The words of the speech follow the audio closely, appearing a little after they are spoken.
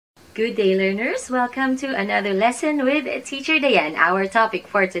Good day, learners. Welcome to another lesson with Teacher Diane. Our topic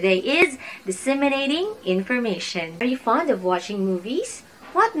for today is disseminating information. Are you fond of watching movies?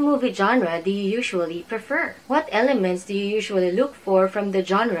 What movie genre do you usually prefer? What elements do you usually look for from the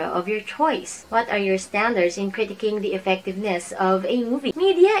genre of your choice? What are your standards in critiquing the effectiveness of a movie?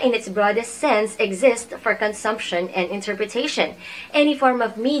 Media, in its broadest sense, exists for consumption and interpretation. Any form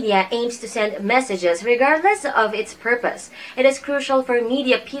of media aims to send messages regardless of its purpose. It is crucial for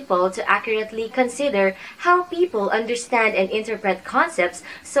media people to accurately consider how people understand and interpret concepts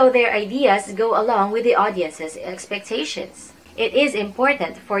so their ideas go along with the audience's expectations. It is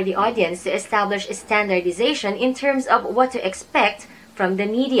important for the audience to establish standardization in terms of what to expect from the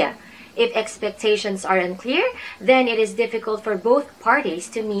media. If expectations are unclear, then it is difficult for both parties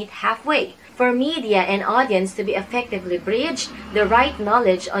to meet halfway. For media and audience to be effectively bridged, the right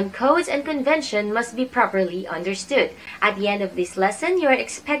knowledge on codes and convention must be properly understood. At the end of this lesson, you are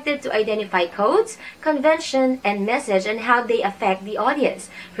expected to identify codes, convention, and message and how they affect the audience,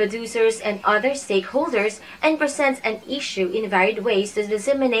 producers, and other stakeholders, and present an issue in varied ways to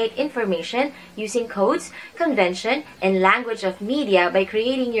disseminate information using codes, convention, and language of media by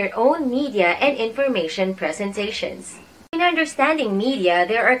creating your own media and information presentations. In understanding media,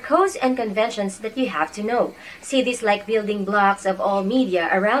 there are codes and conventions that you have to know. See this like building blocks of all media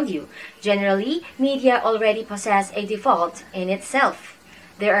around you. Generally, media already possess a default in itself.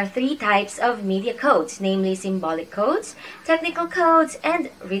 There are three types of media codes, namely symbolic codes, technical codes, and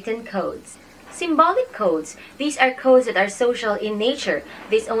written codes. Symbolic codes. These are codes that are social in nature.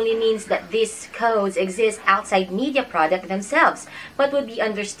 This only means that these codes exist outside media product themselves, but would be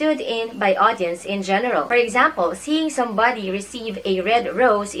understood by audience in general. For example, seeing somebody receive a red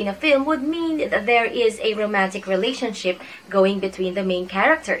rose in a film would mean that there is a romantic relationship going between the main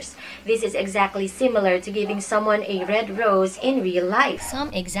characters. This is exactly similar to giving someone a red rose in real life.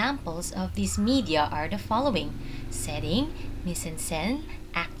 Some examples of these media are the following: setting, mise en scène,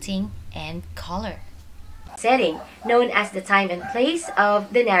 acting, and color. Setting, known as the time and place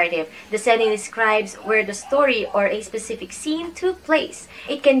of the narrative. The setting describes where the story or a specific scene took place.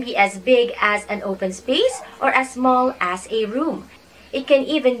 It can be as big as an open space or as small as a room. It can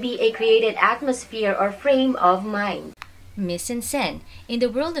even be a created atmosphere or frame of mind. Mise en scène. In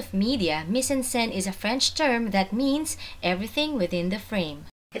the world of media, mise en scène is a French term that means everything within the frame.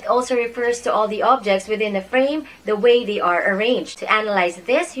 It also refers to all the objects within the frame, the way they are arranged. To analyze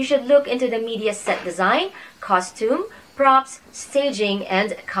this, you should look into the media set design, costume, props, staging,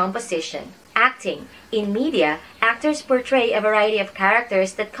 and composition. Acting. In media, actors portray a variety of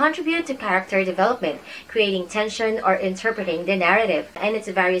characters that contribute to character development, creating tension or interpreting the narrative. And its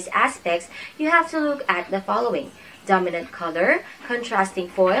various aspects, you have to look at the following: dominant color, contrasting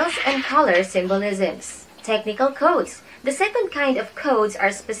foils, and color symbolisms. Technical codes. The second kind of codes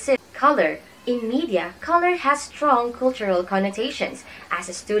are specific. Color. In media, color has strong cultural connotations. As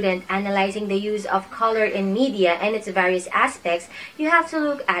a student analyzing the use of color in media and its various aspects, you have to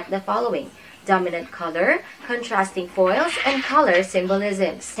look at the following: dominant color, contrasting foils, and color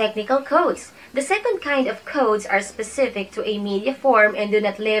symbolisms. Technical codes. The second kind of codes are specific to a media form and do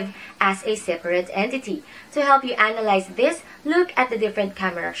not live as a separate entity. To help you analyze this, look at the different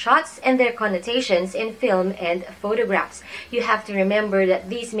camera shots and their connotations in film and photographs. You have to remember that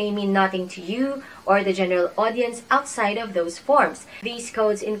these may mean nothing to you or the general audience outside of those forms. These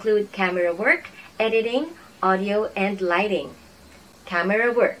codes include camera work, editing, audio, and lighting.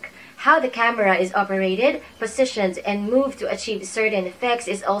 Camera work. How the camera is operated, positioned, and moved to achieve certain effects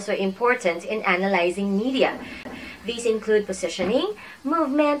is also important in analyzing media. These include positioning,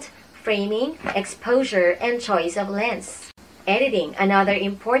 movement, framing, exposure, and choice of lens. Editing. Another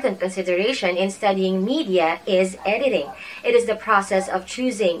important consideration in studying media is editing. It is the process of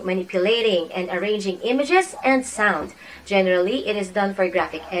choosing, manipulating, and arranging images and sound. Generally, it is done for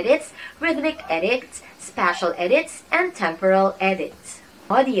graphic edits, rhythmic edits, spatial edits, and temporal edits.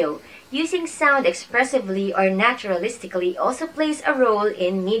 Audio. Using sound expressively or naturalistically also plays a role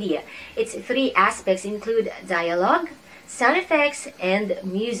in media. Its three aspects include dialogue, sound effects, and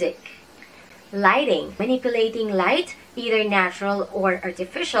music. Lighting. Manipulating light, either natural or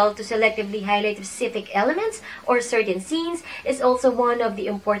artificial, to selectively highlight specific elements or certain scenes is also one of the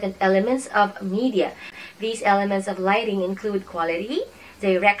important elements of media. These elements of lighting include quality,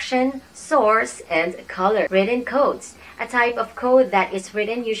 direction, source, and color. Written codes. A type of code that is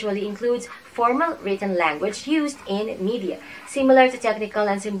written usually includes formal written language used in media. Similar to technical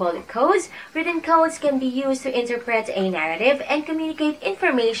and symbolic codes, written codes can be used to interpret a narrative and communicate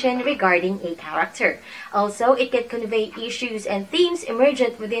information regarding a character. Also, it can convey issues and themes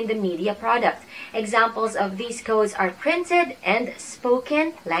emergent within the media product. Examples of these codes are printed and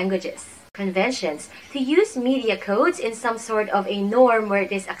spoken languages. Conventions. To use media codes in some sort of a norm where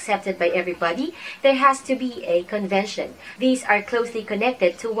it is accepted by everybody, there has to be a convention. These are closely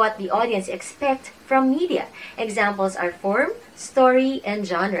connected to what the audience expects from media. Examples are form, story, and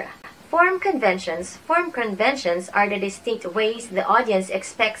genre. Form conventions. Form conventions are the distinct ways the audience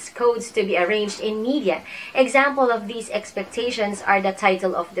expects codes to be arranged in media. Example of these expectations are the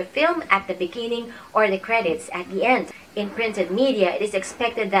title of the film at the beginning or the credits at the end. In printed media, it is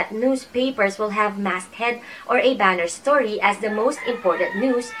expected that newspapers will have masthead or a banner story as the most important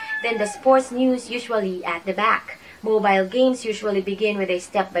news, then the sports news usually at the back. Mobile games usually begin with a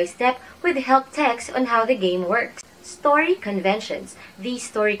step-by-step with help text on how the game works. Story conventions. These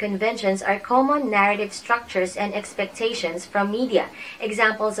story conventions are common narrative structures and expectations from media.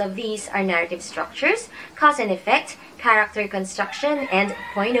 Examples of these are narrative structures, cause and effect, character construction, and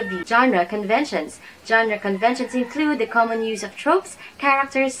point of view. Genre conventions. Genre conventions include the common use of tropes,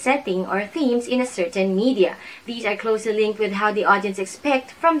 characters, setting, or themes in a certain media. These are closely linked with how the audience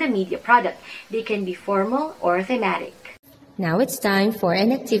expects from the media product. They can be formal or thematic. Now it's time for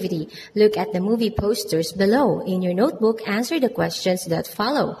an activity. Look at the movie posters below. In your notebook, answer the questions that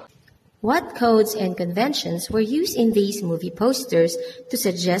follow. What codes and conventions were used in these movie posters to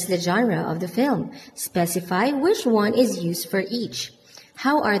suggest the genre of the film? Specify which one is used for each.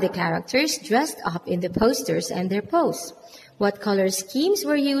 How are the characters dressed up in the posters and their pose? What color schemes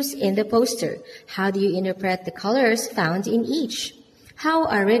were used in the poster? How do you interpret the colors found in each? How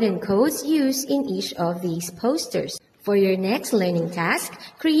are written codes used in each of these posters? For your next learning task,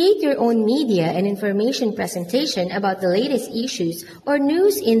 create your own media and information presentation about the latest issues or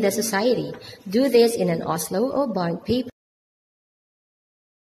news in the society. Do this in an Oslo or bond paper.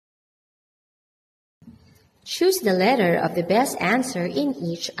 Choose the letter of the best answer in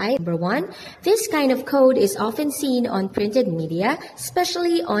each item. Number 1, this kind of code is often seen on printed media,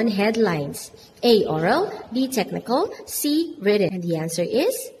 especially on headlines. A. Oral, B. Technical, C. Written. And the answer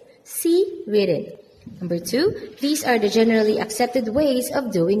is C. Written. Number 2, these are the generally accepted ways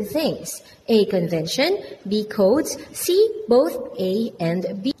of doing things. A. Convention, B. Codes, C. Both A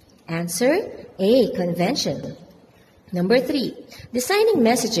and B. Answer A. Convention. Number 3, designing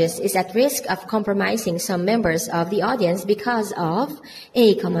messages is at risk of compromising some members of the audience because of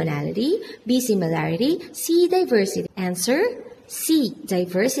A. Commonality, B. Similarity, C. Diversity. Answer C.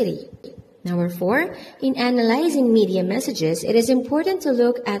 Diversity. Number 4, in analyzing media messages, it is important to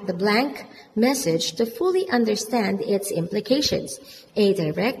look at the blank message to fully understand its implications. A.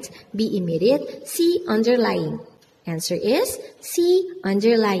 Direct, B. Immediate, C. Underlying. Answer is C.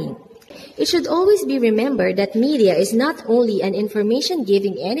 Underlying. It should always be remembered that media is not only an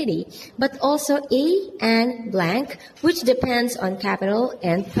information-giving entity, but also A and blank, which depends on capital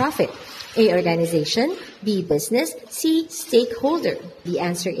and profit. A. Organization, B. Business, C. Stakeholder. The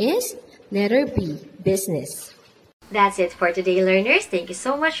answer is letter B. Business. That's it for today, learners. Thank you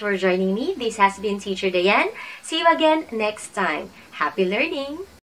so much for joining me. This has been Teacher Diane. See you again next time. Happy learning!